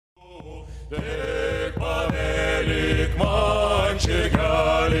This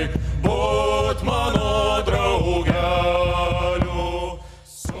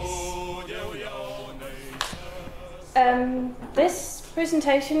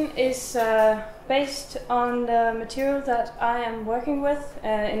presentation is based on the material that I am working with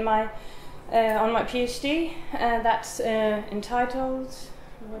on my PhD. That's entitled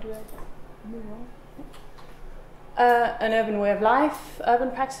An Urban Way of Life,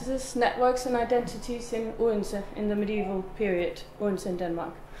 Urban Practices, Networks and Identities in Odense in the Medieval Period, Odense in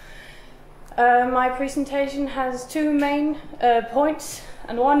Denmark. My presentation has two main points,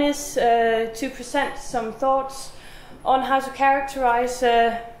 and one is to present some thoughts on how to characterize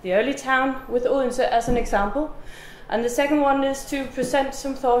the early town with Odense as an example. And the second one is to present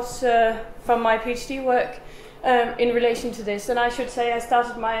some thoughts from my PhD work in relation to this. And I should say I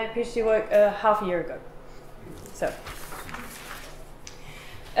started my PhD work half a year ago. So,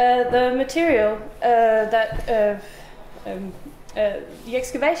 the material the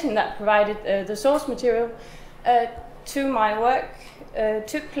excavation that provided the source material to my work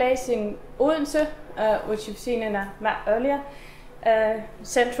took place in Odense, which you've seen in a map earlier,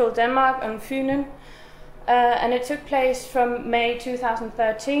 central Denmark on Fynen, and it took place from May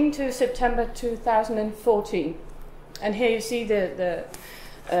 2013 to September 2014. And here you see the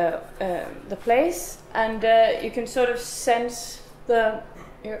place, and you can sort of sense the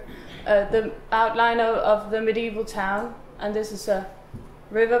outline of the medieval town. And this is a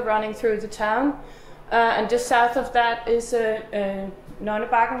river running through the town, and just south of that is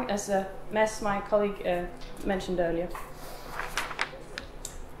Nonnebakken, as Mads, my colleague, mentioned earlier.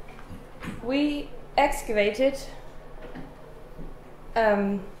 We excavated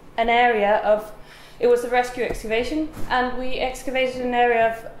an area of, it was a rescue excavation, and we excavated an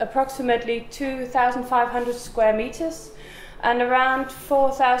area of approximately 2,500 square meters, and around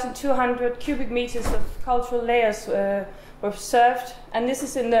 4,200 cubic meters of cultural layers were observed, and this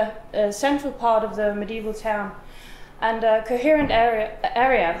is in the central part of the medieval town. And a coherent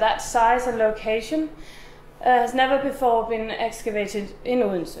area of that size and location has never before been excavated in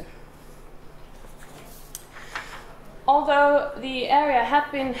Odense. Although the area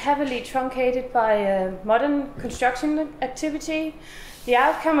had been heavily truncated by modern construction activity, the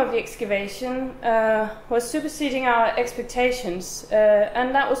outcome of the excavation was superseding our expectations,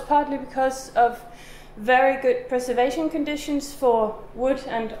 and that was partly because of very good preservation conditions for wood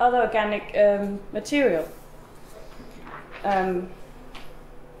and other organic material.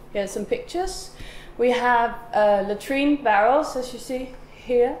 Here's some pictures. We have latrine barrels, as you see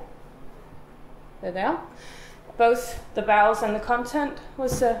here. There they are. Both the barrels and the content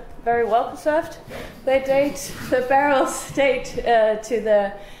was very well preserved. The barrels date to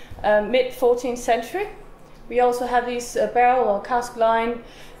the mid-14th century. We also have these barrel or cask line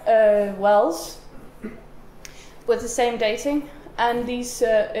wells with the same dating. And these,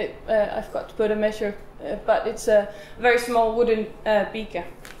 I forgot to put a measure, but it's a very small wooden beaker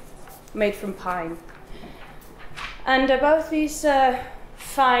made from pine. And both these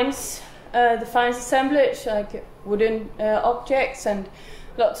finds, the finds assemblage, like wooden objects and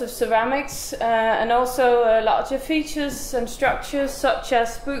lots of ceramics, and also larger features and structures such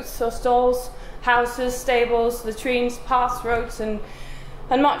as booths or stalls, houses, stables, latrines, paths, roads, and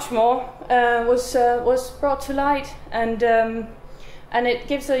much more was brought to light, and it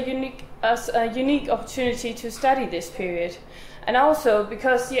gives us a unique opportunity to study this period. And also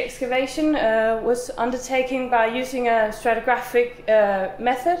because the excavation was undertaken by using a stratigraphic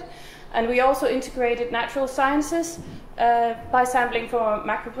method, and we also integrated natural sciences by sampling from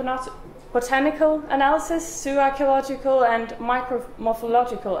macrobotanical analysis to archaeological and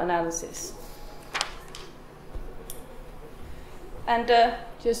micromorphological analysis. And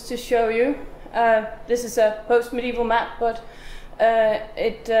just to show you, this is a post-medieval map, but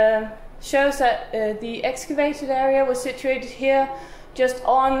it shows that the excavated area was situated here, just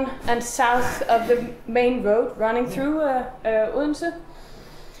on and south of the main road running through Odense.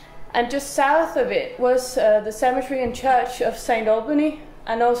 And just south of it was the cemetery and church of St. Albany,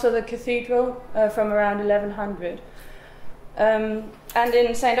 and also the cathedral from around 1100. And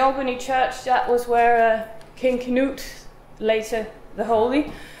in St. Albany Church, that was where King Canute, later the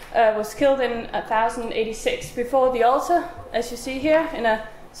Holy, was killed in 1086 before the altar, as you see here, in a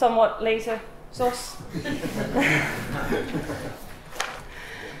somewhat later source.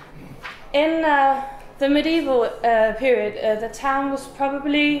 In the medieval period, the town was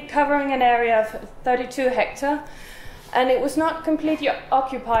probably covering an area of 32 hectares, and it was not completely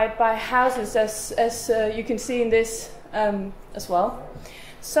occupied by houses, as you can see in this as well.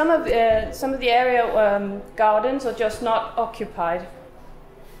 Some of the area gardens are just not occupied.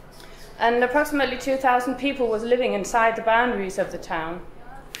 and approximately 2,000 people was living inside the boundaries of the town.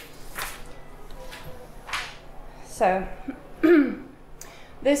 So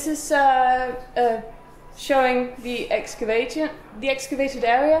this is showing the excavated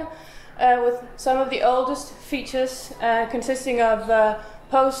area with some of the oldest features consisting of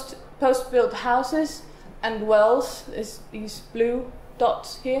post-built houses and wells, is these blue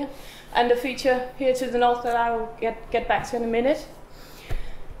dots here, and a feature here to the north that I will get back to in a minute.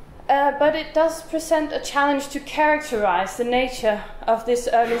 But it does present a challenge to characterize the nature of this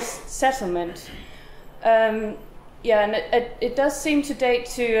early settlement. Yeah, and it does seem to date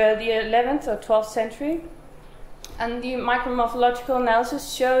to the 11th or 12th century. And the micromorphological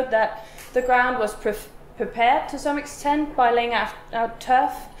analysis showed that the ground was prepared to some extent by laying out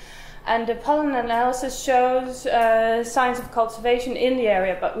turf. And the pollen analysis shows signs of cultivation in the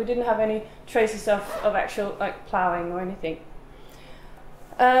area, but we didn't have any traces of actual plowing or anything.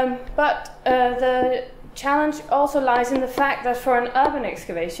 But the challenge also lies in the fact that for an urban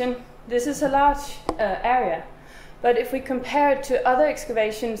excavation, this is a large area. But if we compare it to other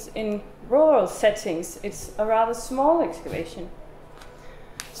excavations in rural settings, it's a rather small excavation.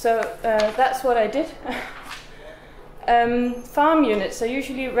 So that's what I did. Farm units are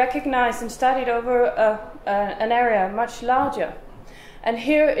usually recognized and studied over an area much larger. And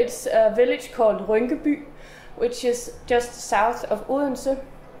here it's a village called Rynkeby, which is just south of Odense.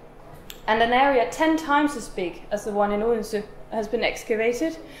 And an area 10 times as big as the one in Odense has been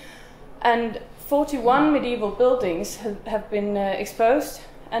excavated. And 41 medieval buildings have been exposed,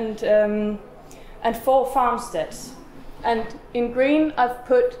 and 4 farmsteads. And in green, I've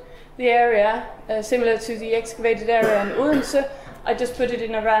put the area similar to the excavated area in Odense. I just put it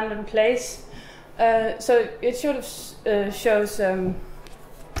in a random place, so it sort of shows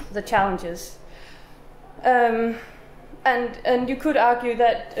the challenges. And you could argue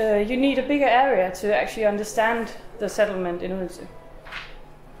that you need a bigger area to actually understand the settlement in Odense.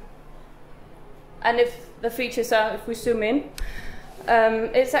 And if the features are, if we zoom in,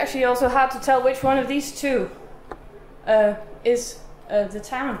 it's actually also hard to tell which one of these two is the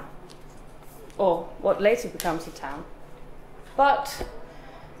town, or what later becomes a town. But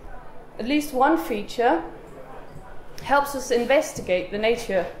at least one feature helps us investigate the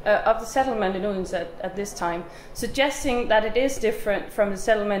nature of the settlement in Odense at this time, suggesting that it is different from the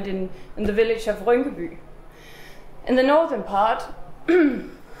settlement in the village of Rynkeby. In the northern part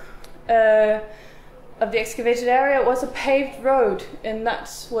of the excavated area was a paved road, and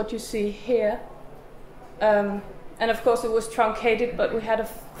that's what you see here. And of course it was truncated, but we had a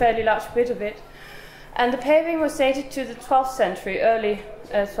fairly large bit of it. And the paving was dated to the 12th century, early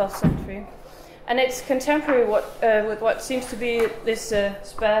 12th century. And it's contemporary with what seems to be this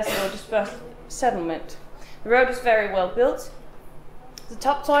sparse or dispersed settlement. The road is very well built. The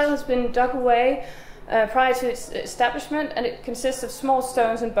topsoil has been dug away prior to its establishment, and it consists of small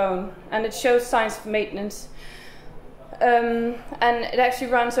stones and bone, and it shows signs of maintenance. And it actually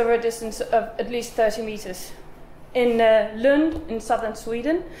runs over a distance of at least 30 meters. In Lund, in southern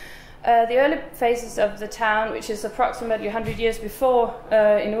Sweden, the early phases of the town, which is approximately 100 years before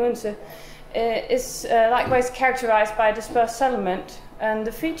in Odense, is likewise characterized by a dispersed settlement, and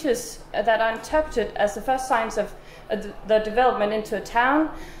the features that are interpreted as the first signs of the development into a town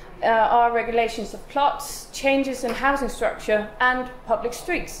are regulations of plots, changes in housing structure, and public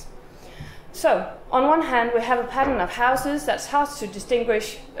streets. So, on one hand, we have a pattern of houses that's hard to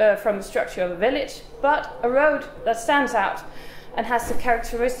distinguish from the structure of a village, but a road that stands out and has the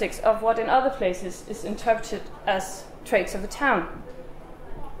characteristics of what in other places is interpreted as traits of a town.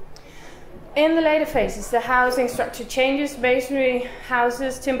 In the later phases, the housing structure changes, masonry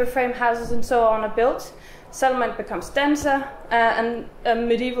houses, timber frame houses, and so on are built. Settlement becomes denser, and a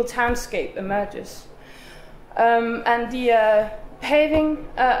medieval townscape emerges. And the paving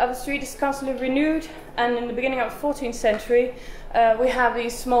of the street is constantly renewed, and in the beginning of the 14th century, we have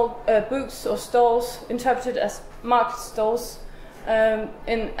these small booths or stalls interpreted as market stalls, and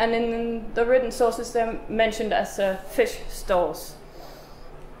in the written sources they're mentioned as fish stalls.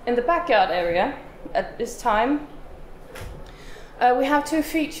 In the backyard area at this time, we have two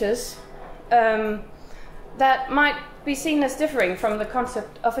features that might be seen as differing from the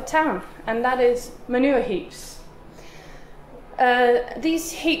concept of a town, and that is manure heaps.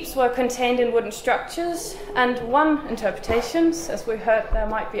 These heaps were contained in wooden structures, and one interpretation, as we heard there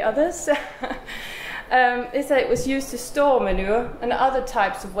might be others, is that it was used to store manure and other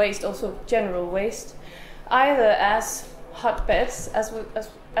types of waste, also general waste, either as hotbeds,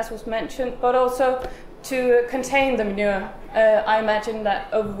 as was mentioned, but also to contain the manure. I imagine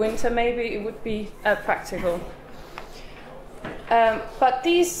that over winter maybe it would be practical. But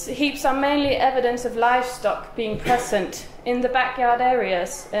these heaps are mainly evidence of livestock being present in the backyard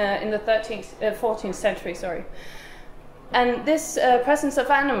areas in the 14th century. Sorry. And this presence of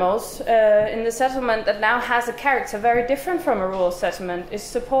animals in the settlement that now has a character very different from a rural settlement is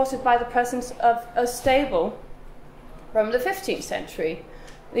supported by the presence of a stable from the 15th century.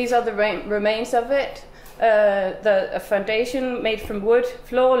 These are the remains of it, a foundation made from wood,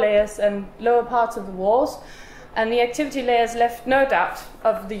 floor layers and lower parts of the walls, and the activity layers left no doubt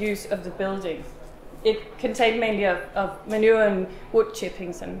of the use of the building. It contained mainly of manure and wood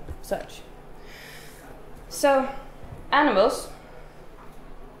chippings and such. So, animals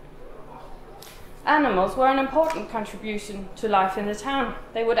were an important contribution to life in the town.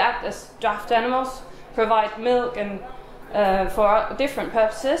 They would act as draft animals, provide milk and for different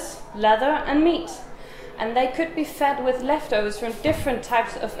purposes, leather and meat. And they could be fed with leftovers from different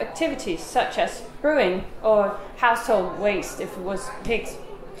types of activities, such as brewing or household waste if it was pigs.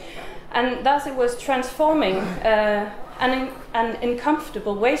 And thus it was transforming an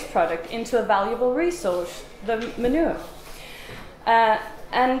uncomfortable waste product into a valuable resource, the manure.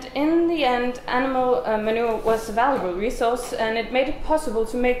 And in the end, animal manure was a valuable resource, and it made it possible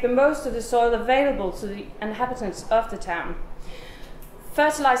to make the most of the soil available to the inhabitants of the town.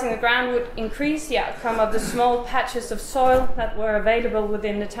 Fertilizing the ground would increase the outcome of the small patches of soil that were available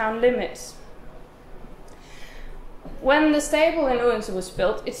within the town limits. When the stable in Odense was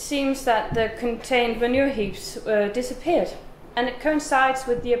built, it seems that the contained manure heaps disappeared, and it coincides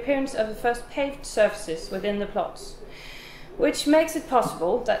with the appearance of the first paved surfaces within the plots, which makes it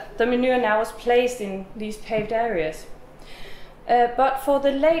possible that the manure now was placed in these paved areas. But for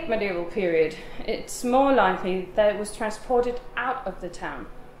the late medieval period, it's more likely that it was transported out of the town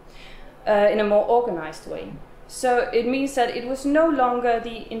in a more organized way. So it means that it was no longer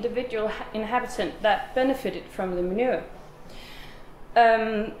the individual inhabitant that benefited from the manure.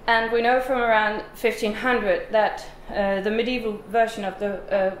 And we know from around 1500 that the medieval version of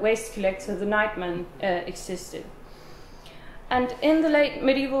the waste collector, the nightman, existed. And in the late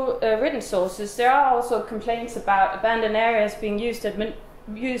medieval written sources, there are also complaints about abandoned areas being used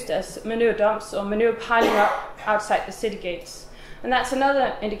as manure dumps or manure piling up outside the city gates. And that's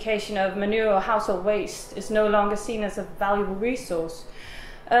another indication of manure or household waste is no longer seen as a valuable resource.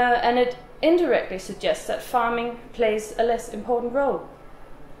 And it indirectly suggests that farming plays a less important role.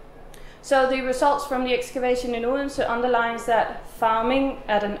 So the results from the excavation in Odense underlines that farming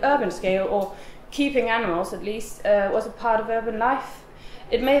at an urban scale, or keeping animals at least, was a part of urban life.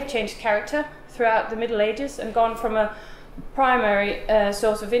 It may have changed character throughout the Middle Ages and gone from a primary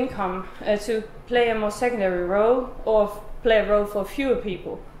source of income to play a more secondary role, or play a role for fewer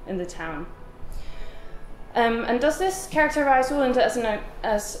people in the town. And does this characterize Odense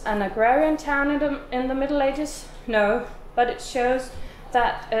as an agrarian town in the Middle Ages? No, but it shows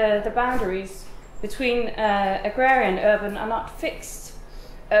that the boundaries between agrarian and urban are not fixed.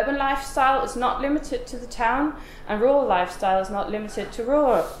 Urban lifestyle is not limited to the town, and rural lifestyle is not limited to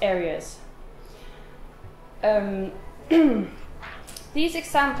rural areas. These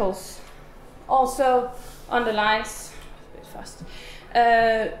examples also underlines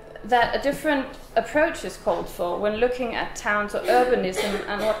that a different approach is called for when looking at towns or urbanism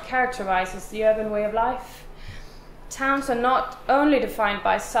and what characterizes the urban way of life. Towns are not only defined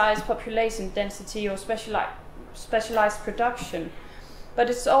by size, population density, or specialized production, but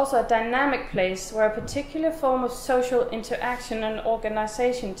it's also a dynamic place where a particular form of social interaction and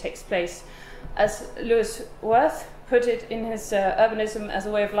organization takes place, as Lewis Worth put it in his Urbanism as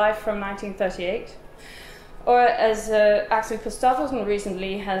a Way of Life from 1938, or as Axel Christoffersen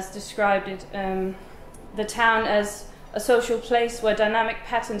recently has described it, the town as a social place where dynamic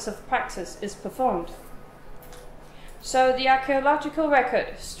patterns of practice is performed. So the archaeological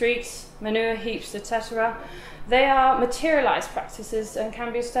record, streets, manure heaps, etc., they are materialized practices and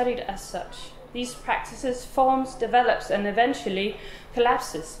can be studied as such. These practices forms, develops, and eventually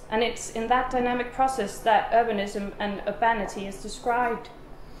collapses, and it's in that dynamic process that urbanism and urbanity is described.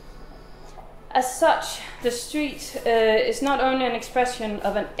 As such, the street is not only an expression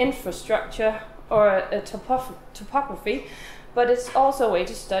of an infrastructure or a topography, but it's also a way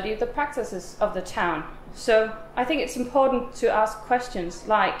to study the practices of the town. So I think it's important to ask questions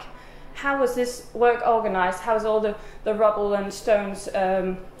like, how was this work organized? How's all the rubble and stones,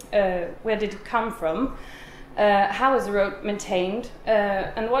 where did it come from? How is the road maintained?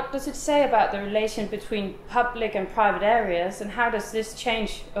 And what does it say about the relation between public and private areas? And how does this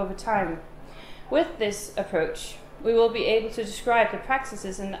change over time? With this approach, we will be able to describe the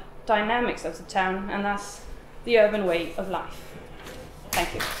practices and dynamics of the town, and thus the urban way of life.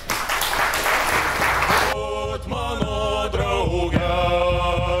 Thank you. vat mano draugelių,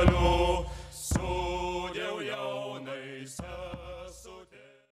 sudėjau jaunai